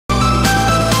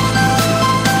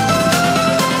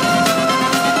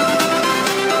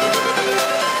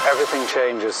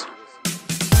changes.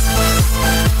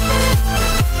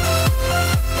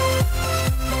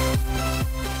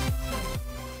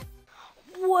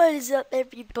 What is up,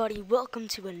 everybody? Welcome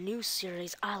to a new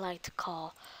series I like to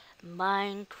call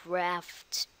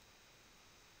Minecraft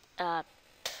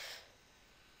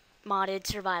modded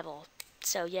survival.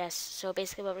 So yes, so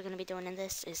basically what we're going to be doing in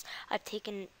this is I've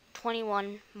taken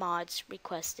 21 mods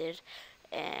requested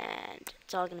and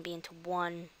it's all going to be into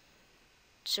one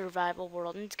survival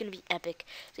world, and it's going to be epic.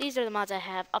 So these are the mods I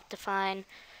have: Optifine,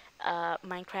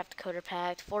 Minecraft Coder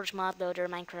Pack, Forge Mod Loader,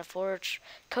 Minecraft Forge,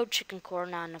 Code Chicken Core,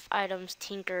 Not Enough Items,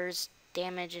 Tinkers,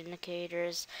 Damage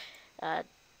Indicators,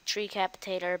 Tree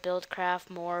Capator, Buildcraft,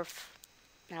 Morph,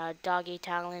 Doggy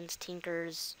Talons,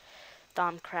 Tinkers,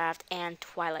 Thaumcraft, and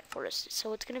Twilight Forest.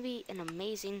 So it's going to be an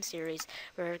amazing series.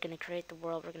 We're going to create the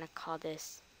world. We're going to call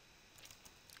this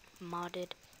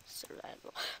Modded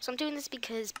Survival. So I'm doing this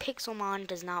because Pixelmon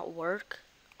does not work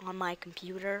on my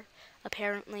computer,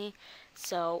 apparently.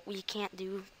 So we can't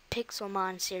do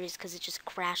Pixelmon series because it just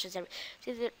crashes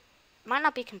it might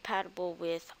not be compatible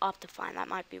with Optifine, that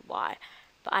might be why.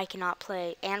 But I cannot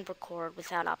play and record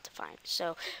without Optifine.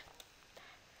 So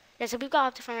yeah, so we've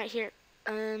got Optifine right here.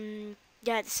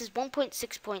 Yeah, this is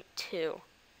 1.6.2.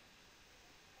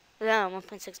 No,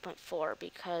 1.6.4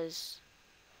 because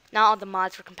not all the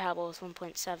mods were compatible with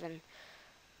 1.7.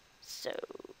 So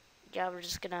yeah, we're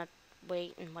just gonna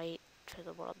wait and wait for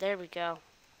the world. There we go.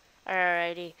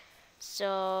 Alrighty.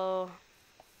 So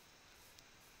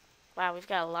wow, we've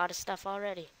got a lot of stuff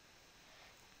already.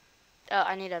 Oh,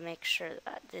 I need to make sure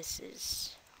that this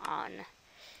is on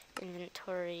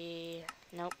inventory.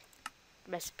 Nope.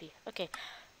 Recipe. Okay.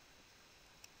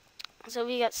 So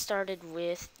we got started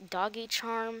with Doggy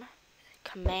Charm,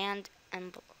 Command,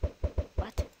 and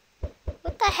what?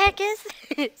 What the heck is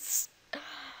this?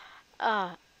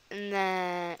 And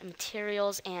then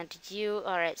materials and you.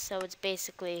 Alright, so it's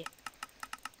basically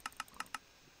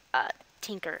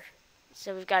Tinker.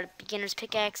 So we've got a beginner's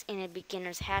pickaxe and a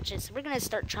beginner's hatchet. So we're gonna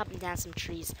start chopping down some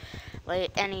trees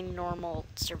like any normal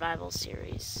survival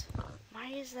series.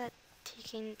 Why is that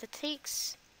taking? That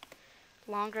takes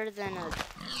longer than a.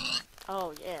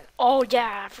 Oh yeah. Oh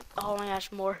yeah. Oh my gosh,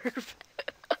 morph.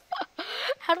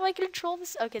 How do I control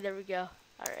this? Okay, there we go.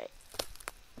 All right.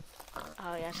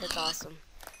 Oh yeah, that's awesome.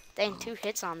 Dang, 2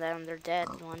 hits on them, they're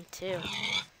dead. 1, 2.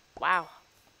 Wow.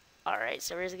 All right,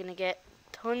 so we're just gonna get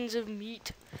tons of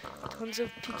meat, tons of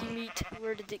piggy meat.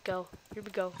 Where did it go? Here we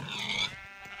go.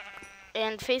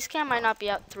 And facecam might not be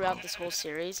out throughout this whole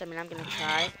series. I mean, I'm gonna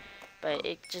try, but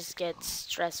it just gets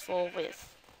stressful with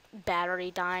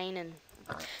battery dying. And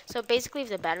so basically, if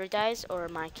the battery dies or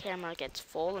my camera gets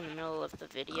full in the middle of the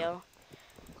video,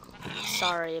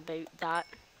 sorry about that.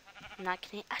 I'm not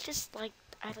kidding. I just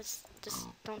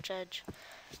don't judge.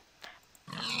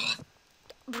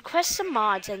 Request some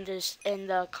mods in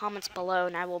the comments below,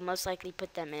 and I will most likely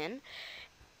put them in.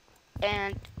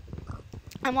 And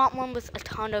I want one with a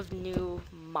ton of new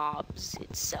mobs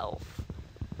itself,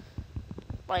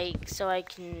 like so I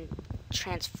can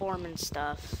transform and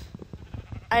stuff.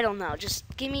 I don't know. Just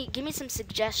give me some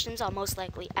suggestions. I'll most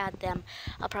likely add them.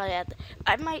 I'll probably add.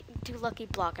 I might do Lucky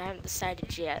Block. I haven't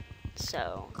decided yet.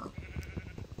 So I'm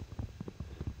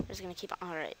just gonna keep on.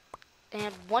 All right.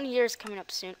 And 1 year is coming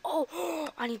up soon. Oh,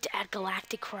 I need to add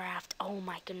galacticraft. Oh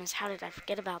my goodness, how did I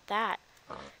forget about that?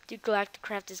 Dude,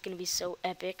 galacticraft is gonna be so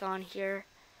epic on here.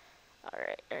 All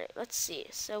right. Let's see.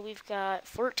 So we've got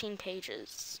 14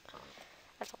 pages.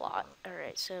 That's a lot. All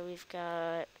right. So we've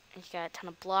got a ton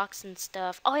of blocks and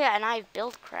stuff. Oh yeah, and I have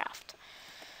buildcraft.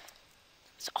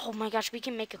 So, oh my gosh, we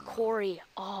can make a quarry.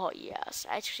 Oh yes,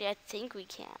 actually I think we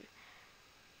can.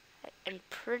 I'm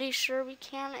pretty sure we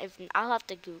can. If I'll have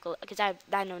to Google it because I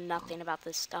know nothing about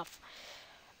this stuff.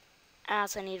 I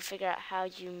also need to figure out how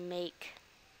you make.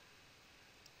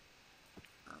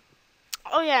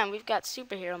 Oh yeah, and we've got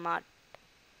superhero mod.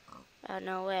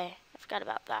 No way, I forgot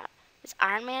about that. Is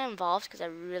Iron Man involved? Because I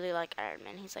really like Iron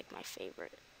Man. He's like my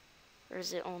favorite. Or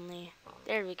is it only?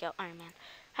 There we go, Iron Man.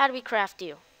 How do we craft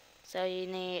you? So you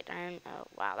need iron. Oh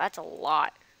wow, that's a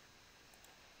lot.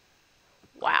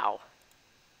 Wow.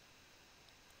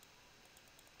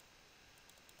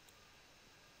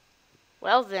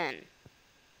 Well then.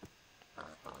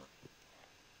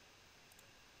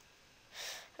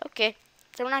 Okay,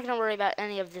 so we're not going to worry about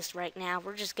any of this right now.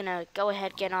 We're just going to go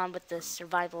ahead, get on with the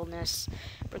survivalness.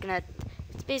 We're going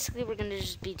to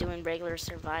just be doing regular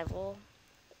survival,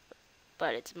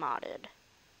 but it's modded.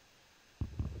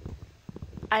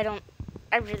 I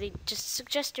really just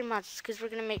suggest your mods because we're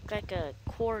going to make like a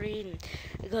quarry and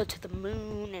go to the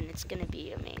moon, and it's going to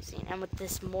be amazing. And with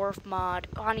this morph mod,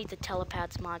 oh, I need the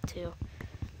telepads mod too.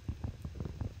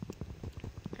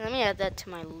 Let me add that to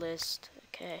my list.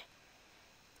 Okay.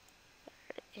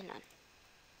 Hang on.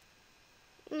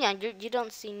 Yeah, you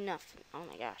don't see nothing. Oh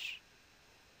my gosh.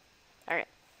 Alright.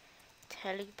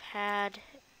 Telepad.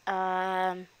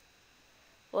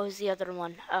 What was the other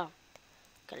one? Oh,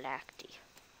 galacti.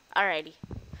 Alrighty.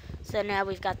 So now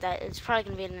we've got that. It's probably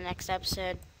gonna be in the next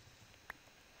episode.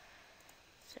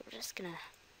 So we're just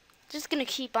gonna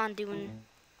keep on doing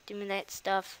that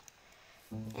stuff.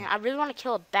 And I really want to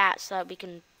kill a bat so that we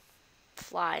can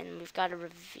fly. And we've got to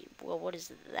review. Well, what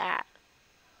is that?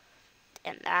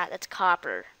 And that's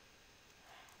copper.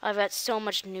 I've got so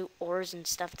much new ores and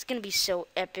stuff. It's gonna be so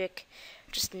epic.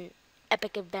 Just an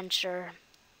epic adventure.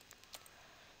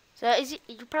 So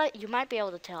you might be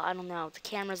able to tell. I don't know. The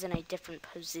camera's in a different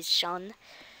position.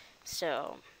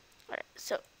 So, alright.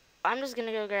 So I'm just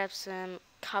gonna go grab some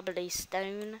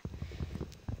cobblestone.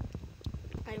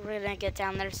 Like, we're gonna get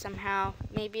down there somehow.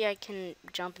 Maybe I can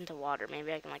jump into water.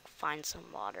 Maybe I can like find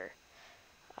some water.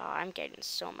 I'm getting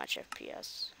so much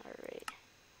FPS. Alright.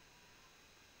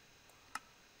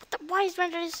 Why is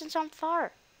render distance on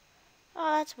far?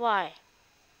 Oh, that's why.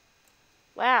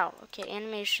 Wow. Okay,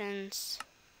 animations.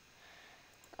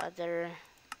 Other.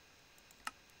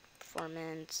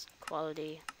 Performance.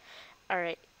 Quality.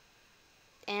 Alright.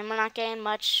 And we're not getting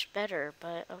much better,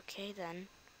 but okay then.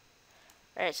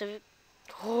 Alright, so.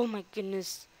 Oh my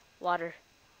goodness. Water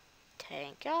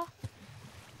tank. Oh.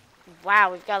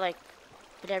 Wow, we've got like.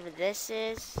 Whatever this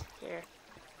is. Here.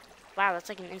 Wow, that's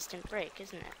like an instant break,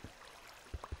 isn't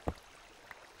it?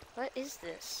 What is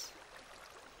this?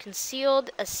 Concealed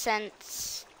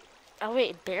ascents. Oh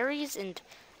wait, berries and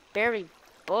berry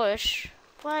bush.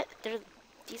 What?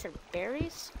 These are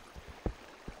berries?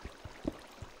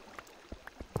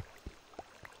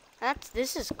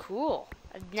 This is cool.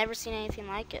 I've never seen anything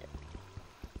like it.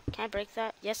 Can I break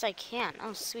that? Yes, I can.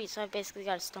 Oh, sweet. So I've basically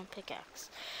got a stone pickaxe.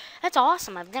 That's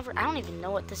awesome. I don't even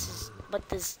know what this is.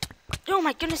 Oh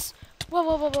my goodness. Whoa,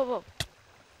 whoa, whoa, whoa, whoa.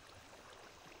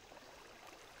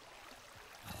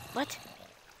 What?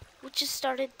 We just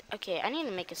started. Okay, I need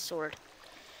to make a sword.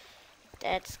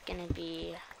 That's gonna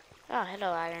be. Oh,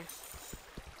 hello, iron.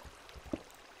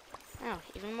 Oh,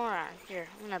 even more iron. Here,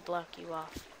 I'm gonna block you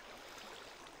off.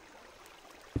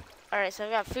 Alright, so I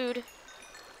got food.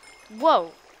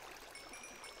 Whoa!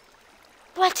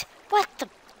 What? What the?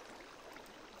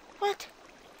 What?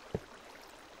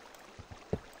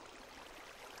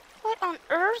 What on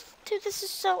earth? Dude, this is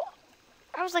so.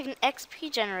 I was like an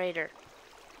XP generator.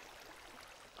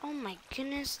 Oh my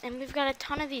goodness, and we've got a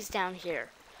ton of these down here.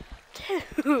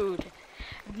 Dude,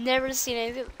 I've never seen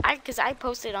anything. Because I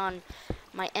posted on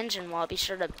my engine wall. Be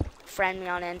sure to friend me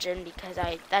on engine because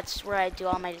that's where I do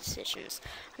all my decisions.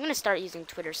 I'm going to start using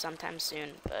Twitter sometime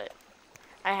soon, but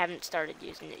I haven't started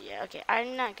using it yet. Okay,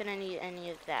 I'm not going to need any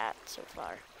of that so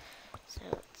far. So,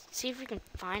 let's see if we can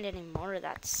find any more of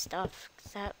that stuff.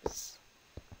 'Cause that was.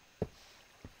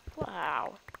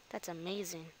 Wow, that's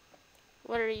amazing.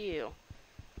 What are you?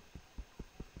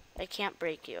 I can't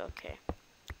break you, okay.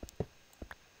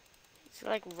 Is it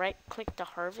like right click to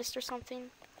harvest or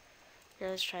something? Here,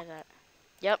 let's try that.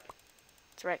 Yep.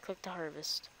 It's right click to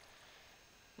harvest.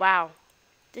 Wow.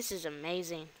 This is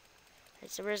amazing. Okay,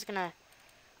 so we're just gonna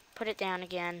put it down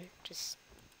again.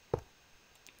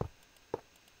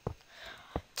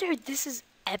 Dude, this is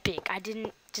epic. I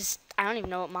don't even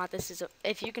know what mod this is.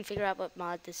 If you can figure out what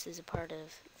mod this is a part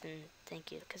of, then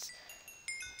thank you. Because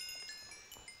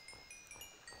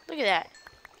look at that.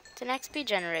 It's an XP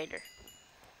generator.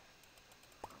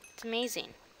 It's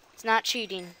amazing. It's not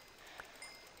cheating.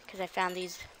 Because I found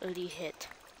these really hit.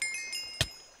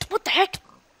 What the heck?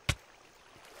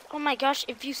 Oh my gosh,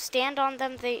 if you stand on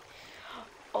them, they.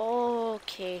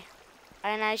 Okay.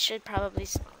 And I should probably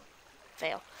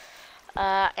fail.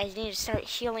 I need to start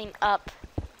healing up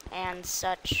and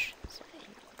such.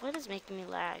 What is making me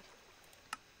lag?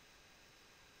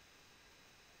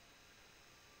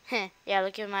 Yeah,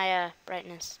 look at my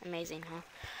brightness. Amazing, huh?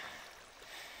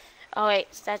 Oh wait,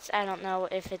 I don't know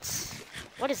if it's.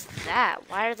 What is that?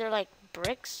 Why are there like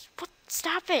bricks? What?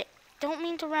 Stop it! Don't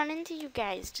mean to run into you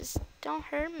guys. Just don't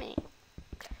hurt me.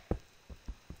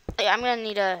 Hey, I'm gonna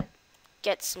need to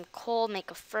get some coal,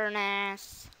 make a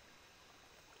furnace.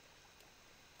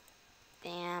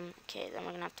 Bam. Okay, then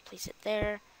we're gonna have to place it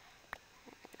there.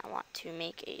 I want to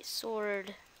make a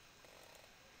sword.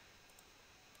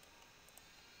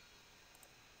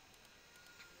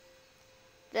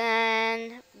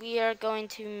 Then we are going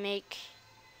to make,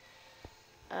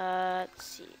 let's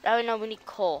see. Oh no, we need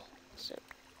coal. So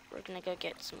we're gonna go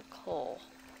get some coal.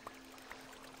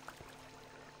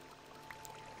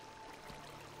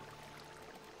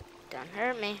 Don't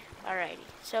hurt me. Alrighty.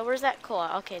 So where's that coal?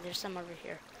 Okay, there's some over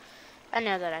here. I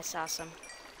know that I saw some.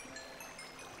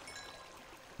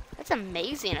 That's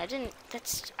amazing.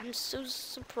 I'm so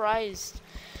surprised.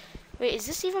 Wait, is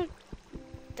this even...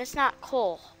 That's not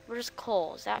coal. Where's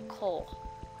coal? Is that coal?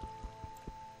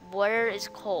 Where is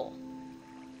coal?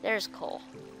 There's coal.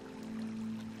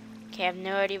 Okay, I have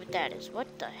no idea what that is.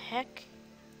 What the heck?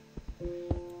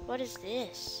 What is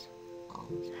this?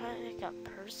 Is that like a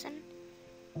person?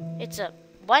 It's a...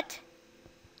 What?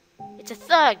 It's a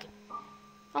thug.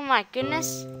 Oh my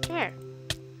goodness. Come here.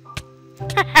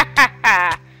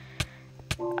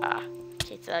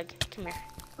 Okay, thug. Come here.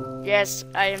 Yes,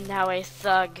 I am now a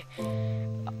thug.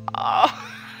 Oh,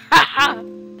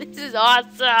 this is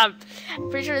awesome. I'm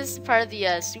pretty sure this is part of the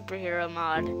superhero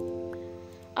mod.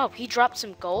 Oh, he dropped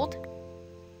some gold?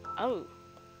 Oh,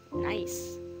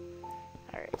 nice.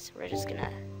 Alright, so we're just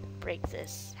gonna break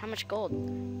this. How much gold?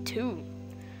 2.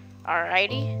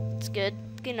 Alrighty, it's good.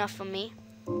 Good enough for me.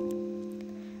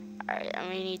 Alright, I'm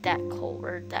gonna need that coal.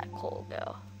 Where'd that coal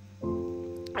go?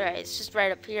 Alright, it's just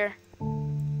right up here.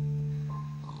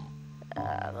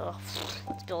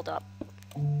 Let's build up.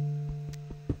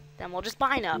 Then we'll just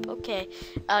mine up. Okay.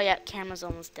 Oh yeah, camera's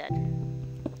almost dead.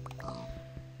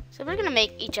 So we're gonna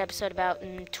make each episode about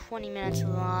 20 minutes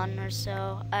long or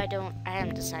so. I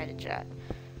haven't decided yet.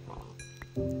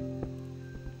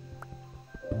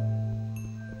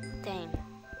 Dang.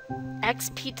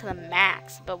 XP to the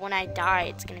max, but when I die,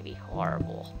 it's gonna be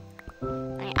horrible.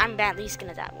 I'm at least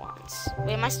gonna die once.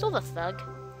 Wait, am I still the thug?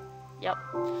 Yep.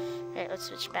 Alright, let's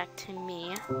switch back to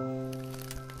me.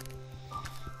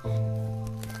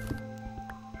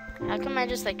 How come I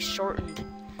just like shortened?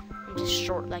 I'm just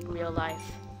short like real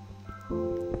life.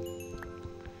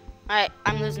 Alright,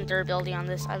 I'm losing durability on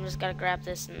this. I just gotta grab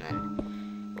this and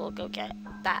then we'll go get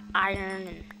that iron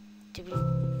and do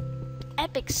an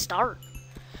epic start.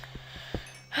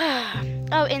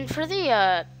 Oh, and for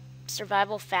the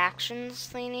survival factions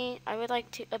thingy, I would like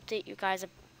to update you guys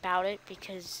about it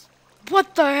because...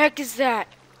 What the heck is that?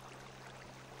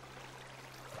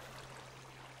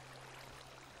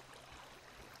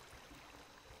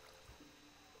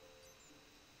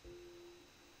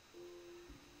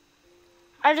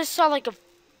 I just saw like a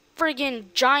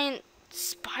friggin' giant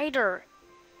spider.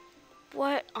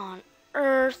 What on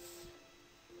earth?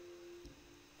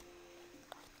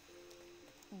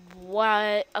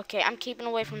 What? Okay, I'm keeping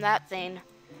away from that thing.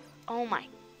 Oh my.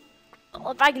 Oh,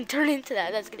 if I can turn into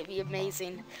that, that's gonna be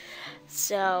amazing.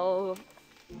 So,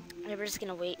 we're just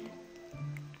gonna wait.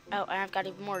 Oh, and I've got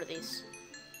even more of these.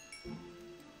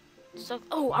 So,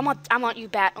 oh, I'm on you,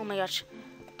 bat. Oh my gosh.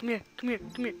 Come here, come here,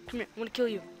 come here, come here. I'm gonna kill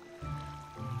you.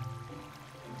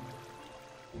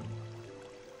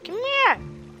 Come here.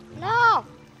 No.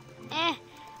 I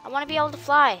want to be able to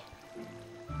fly.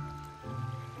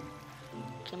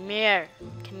 Come here.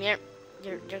 Come here.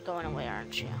 You're going away,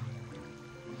 aren't you?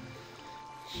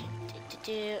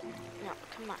 No,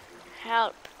 come on.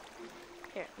 Help.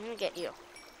 Here, I'm gonna get you.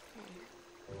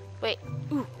 Wait.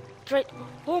 Ooh, it's right.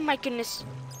 Oh my goodness.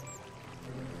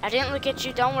 I didn't look at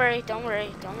you. Don't worry. Don't worry.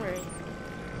 Don't worry.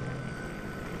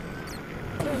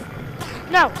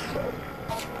 No.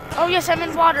 Oh yes, I'm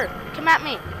in water. Come at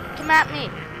me. Come at me.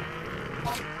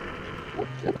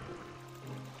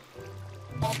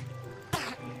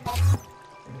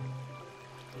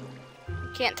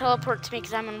 Can't teleport to me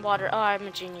because I'm in water. Oh, I'm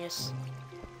a genius.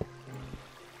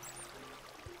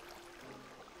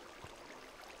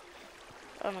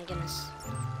 Oh my goodness.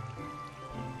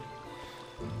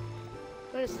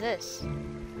 What is this?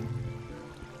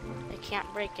 I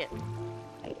can't break it.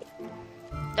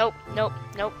 Nope, nope,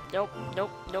 nope, nope, nope,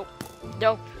 nope,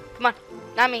 nope. Come on.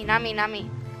 Not me, not me, not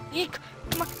me. Eek!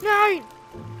 Come on, no!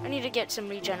 I need to get some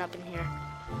regen up in here.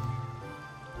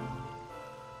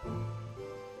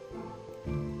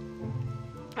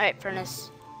 Alright,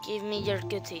 Furnace. Give me your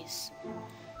goodies.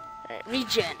 Alright,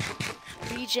 regen.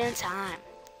 Regen time.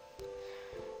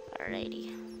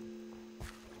 Alrighty.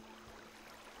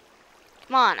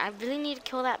 Come on, I really need to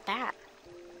kill that bat.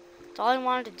 That's all I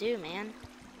wanted to do, man.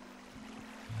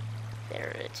 There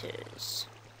it is.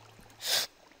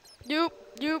 Nope,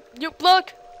 nope, nope,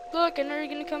 block! Block, I know you're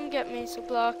gonna come get me, so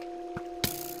block.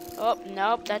 Oh,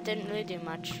 nope, that didn't really do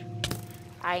much.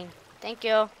 Thank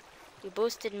you. You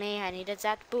boosted me, I needed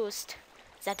that boost.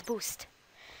 That boost.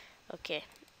 Okay,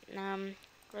 we're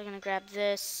gonna grab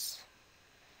this.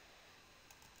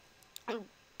 I'm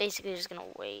basically just gonna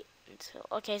wait until,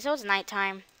 okay, so it's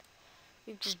nighttime.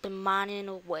 We've just been mining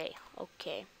away,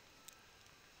 okay.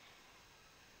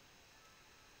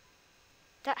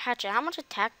 That hatchet, how much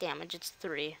attack damage? It's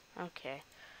 3. Okay.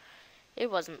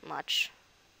 It wasn't much.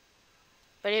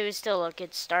 But it was still a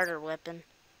good starter weapon.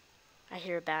 I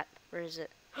hear a bat. Where is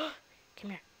it? Come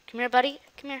here. Come here, buddy.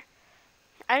 Come here.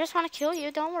 I just want to kill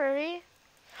you. Don't worry.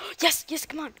 Yes, yes,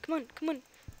 come on. Come on, come on.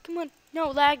 Come on.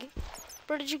 No, lag.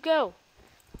 Where did you go?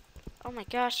 Oh my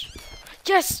gosh.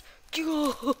 Yes!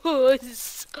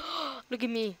 Yes! Look at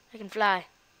me. I can fly.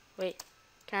 Wait.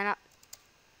 Can I not?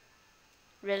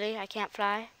 Really? I can't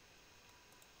fly?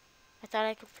 I thought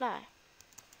I could fly.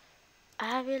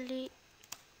 I really...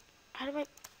 How do I...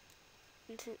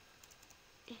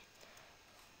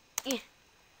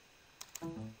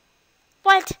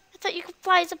 What? I thought you could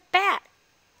fly as a bat.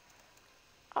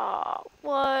 Oh,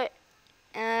 what?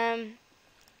 Let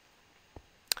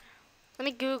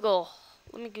me Google.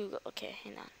 Let me Google. Okay,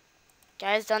 hang on.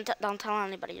 Guys, don't tell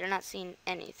anybody. You're not seeing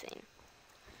anything.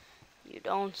 You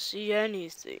don't see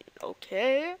anything,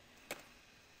 okay?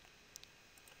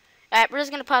 Alright, we're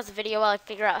just going to pause the video while I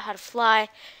figure out how to fly,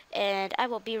 and I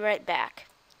will be right back.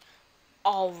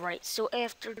 Alright, so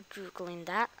after Googling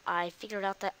that, I figured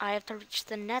out that I have to reach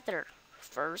the nether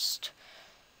first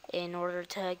in order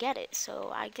to get it.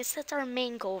 So I guess that's our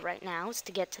main goal right now, is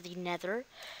to get to the nether.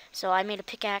 So I made a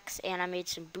pickaxe and I made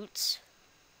some boots.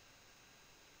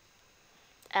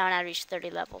 And I reached 30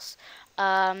 levels.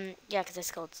 Yeah, because I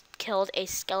killed a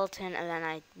skeleton, and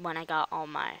then when I got all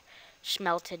my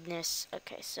smeltedness.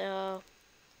 Okay, so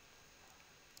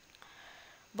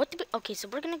okay, so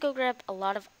we're gonna go grab a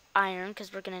lot of iron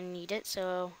because we're gonna need it.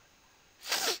 So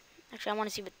actually, I want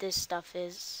to see what this stuff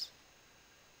is,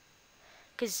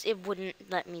 because it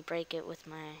wouldn't let me break it with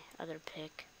my other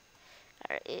pick.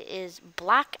 Alright, it is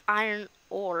black iron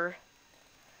ore.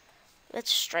 That's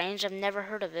strange. I've never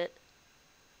heard of it.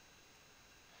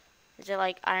 Is it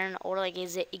like iron ore? Like,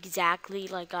 is it exactly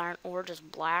like iron ore,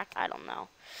 just black? I don't know.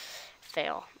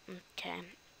 Fail. Okay.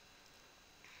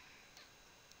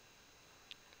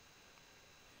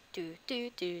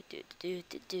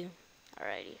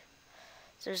 Alrighty.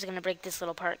 So we're just gonna break this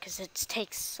little part because it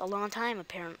takes a long time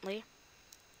apparently.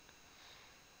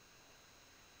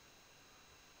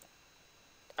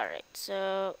 Alright,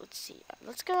 so let's see.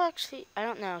 Let's go actually. I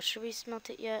don't know. Should we smelt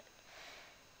it yet?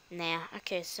 Nah.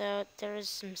 Okay, so there is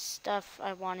some stuff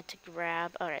I wanted to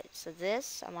grab. Alright, so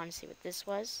this, I want to see what this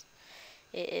was.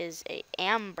 It is a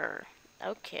amber.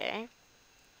 Okay.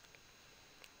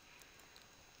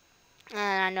 And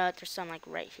I know that there's some like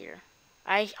right here.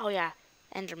 Oh yeah,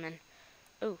 Enderman.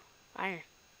 Ooh, iron.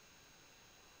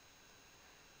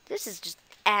 This is just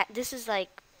this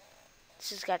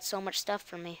has got so much stuff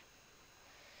for me.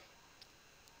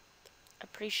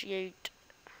 Appreciate.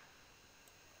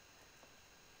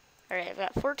 Alright, I've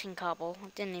got 14 cobble. I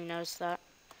didn't even notice that.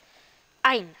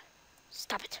 Iron.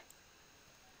 Stop it.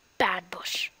 Bad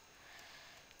bush.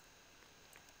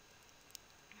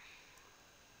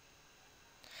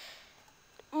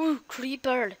 Ooh,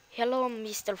 creeper. Hello,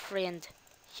 Mr. Friend.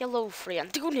 Hello,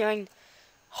 friend.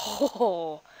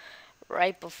 Oh,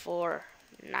 right before.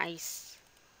 Nice.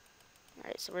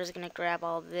 Alright, so we're just gonna grab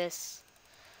all this.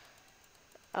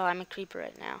 Oh, I'm a creeper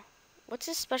right now. What's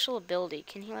his special ability?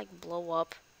 Can he like blow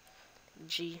up?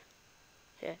 G.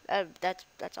 Yeah,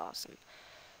 that's awesome.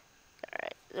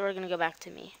 Alright, then we're gonna go back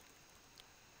to me.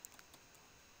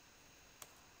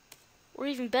 Or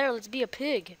even better, let's be a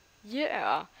pig.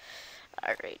 Yeah.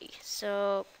 Alrighty,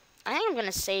 so I think I'm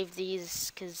gonna save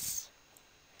these because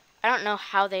I don't know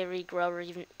how they regrow or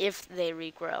even if they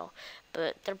regrow,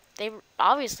 but they're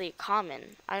obviously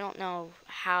common. I don't know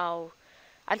how.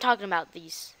 I'm talking about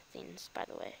these things, by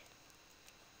the way.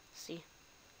 See.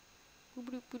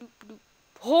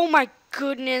 Oh my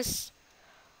goodness!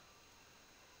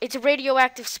 It's a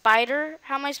radioactive spider?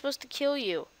 How am I supposed to kill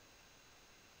you?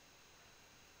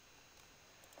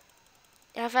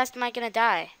 How fast am I gonna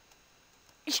die?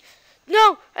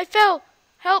 No! I fell!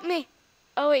 Help me!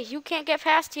 Oh wait, you can't get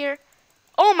past here.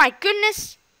 Oh my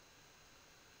goodness!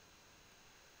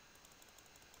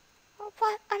 Oh,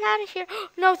 what? I'm out of here.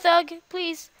 No, thug,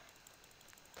 please.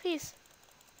 Please.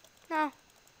 No.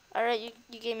 Alright,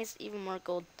 you gave me even more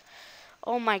gold.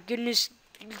 Oh my goodness.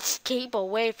 Escape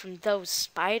away from those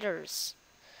spiders.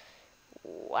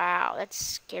 Wow, that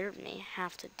scared me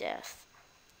half to death.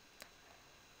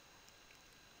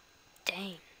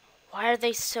 Dang. Why are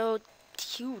they so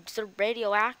huge? They're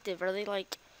radioactive. Are they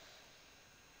like...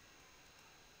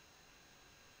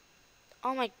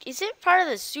 Oh my... Is it part of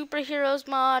the superheroes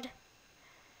mod?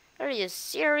 Are you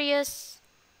serious?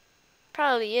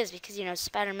 Probably is because, you know,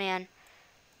 Spider-Man,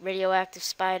 radioactive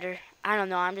spider. I don't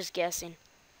know. I'm just guessing.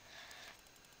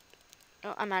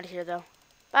 Oh, I'm out of here, though.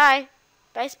 Bye.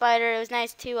 Bye, spider. It was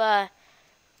nice to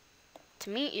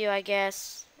meet you, I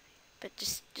guess. But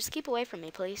just keep away from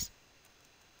me, please.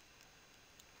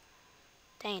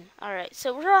 Dang. Alright,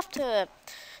 so we're off to a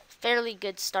fairly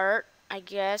good start, I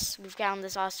guess. We've found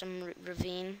this awesome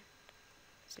ravine.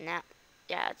 Snap.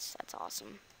 Yeah, that's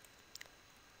awesome.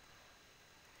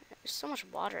 There's so much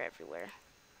water everywhere.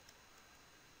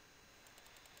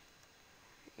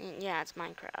 And yeah, it's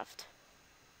Minecraft.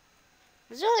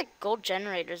 These are like gold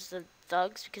generators, the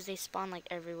thugs, because they spawn like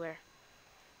everywhere.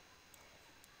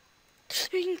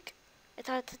 Twink! I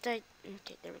thought that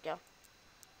okay, there we go.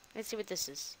 Let's see what this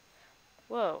is.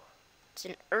 Whoa. It's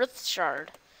an earth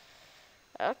shard.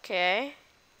 Okay.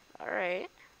 Alright.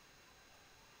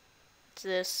 What's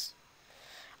this?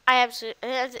 I absolutely...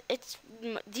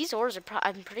 these ores are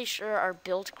I'm pretty sure are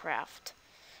buildcraft.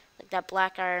 Like that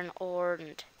black iron ore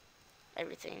and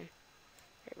everything.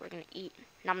 Alright, we're gonna eat.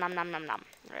 Nom nom nom nom nom.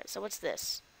 Alright, so what's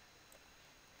this?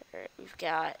 Alright, we've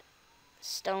got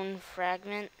stone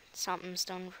fragment. Something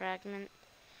stone fragment.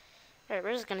 Alright,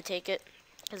 we're just gonna take it.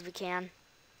 Because we can.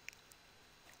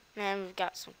 And we've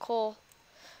got some coal.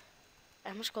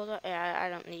 How much coal do I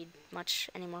don't need much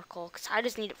any more coal. Because I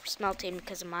just need it for smelting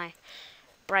because of my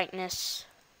brightness.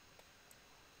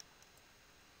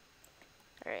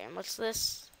 Alright, and what's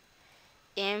this?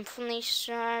 Infamy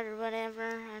shard or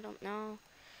whatever. I don't know.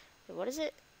 Wait, what is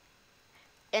it?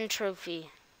 Entropy.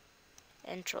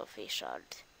 Entropy shard.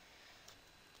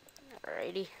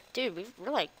 Alrighty. Dude,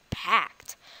 we're like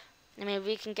packed. I mean,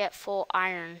 we can get full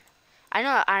iron. I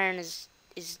know iron is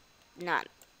not.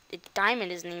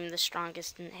 Diamond isn't even the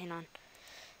strongest. Hang on.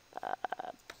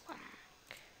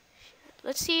 Black.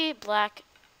 Let's see Black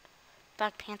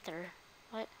Panther.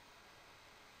 What?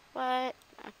 What?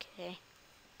 Okay.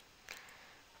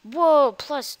 Whoa,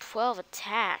 plus 12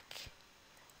 attack.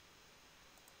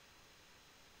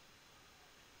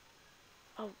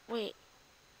 Oh, wait.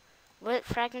 What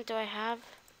fragment do I have?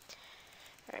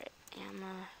 Alright,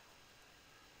 Amma.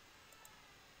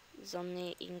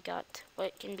 Zomni ingot.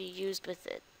 What can be used with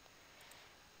it?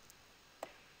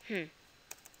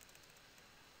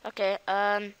 Okay,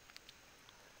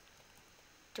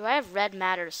 do I have red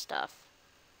matter stuff?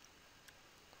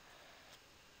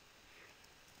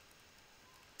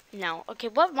 No. Okay,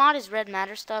 what mod is red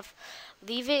matter stuff?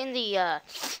 Leave it in the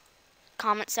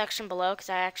comment section below, because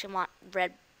I actually want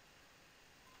red.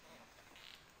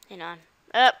 Hang on.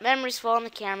 Memory's full on the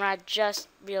camera. I just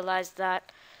realized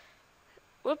that.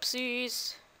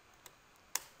 Whoopsies.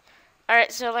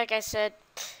 Alright, so like I said,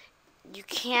 you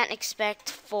can't expect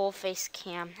full face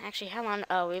cam. Actually, how long?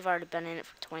 Oh, we've already been in it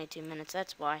for 22 minutes.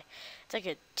 That's why. It's like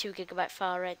a 2 GB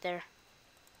file right there.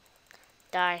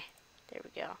 Die. There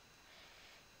we go.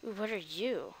 Ooh, what are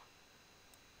you?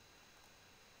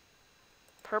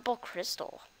 Purple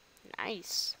crystal.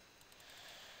 Nice.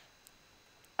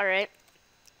 Alright.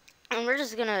 And we're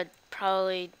just gonna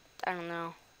probably, I don't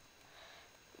know.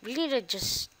 We need to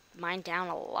just mine down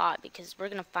a lot because we're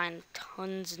gonna find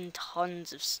tons and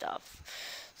tons of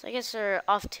stuff. So I guess we're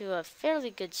off to a fairly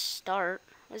good start.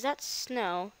 Was that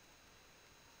snow?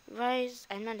 Rise?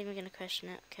 I'm not even gonna question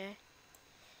it, okay?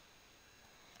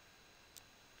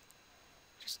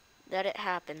 Just let it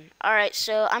happen. Alright,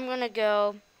 so I'm gonna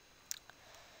go.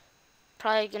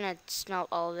 Probably gonna smelt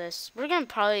all this. We're gonna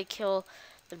probably kill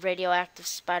the radioactive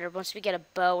spider once we get a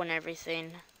bow and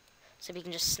everything. So we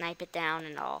can just snipe it down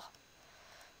and all.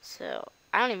 So,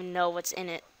 I don't even know what's in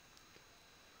it.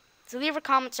 So leave your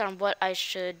comments on what I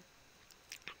should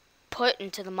put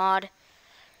into the mod.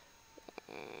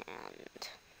 And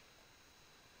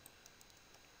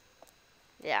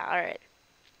yeah, alright.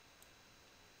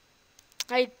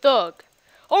 Hey, thug.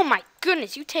 Oh my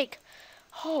goodness, you take...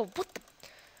 Oh, what the...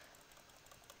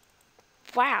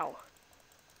 Wow.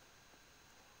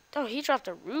 Oh, he dropped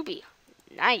a ruby.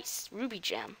 Nice. Ruby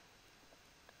gem.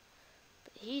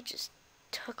 But he just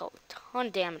took a ton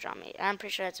of damage on me. I'm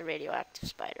pretty sure that's a radioactive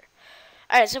spider.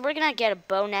 Alright, so we're going to get a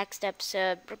bow next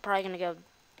episode. We're probably going to go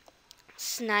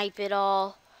snipe it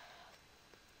all.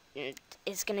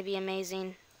 It's going to be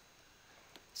amazing.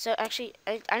 So, actually,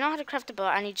 I know how to craft a bow.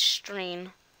 I need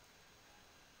string.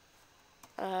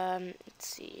 Let's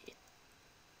see.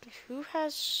 Who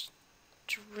has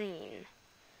string?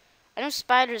 I know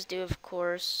spiders do, of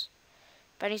course.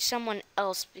 But I need someone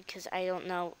else because I don't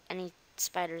know any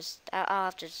spiders. I'll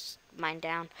have to just mine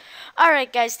down.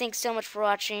 Alright, guys. Thanks so much for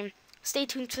watching. Stay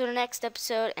tuned for the next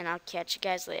episode, and I'll catch you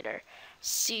guys later.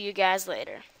 See you guys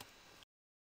later.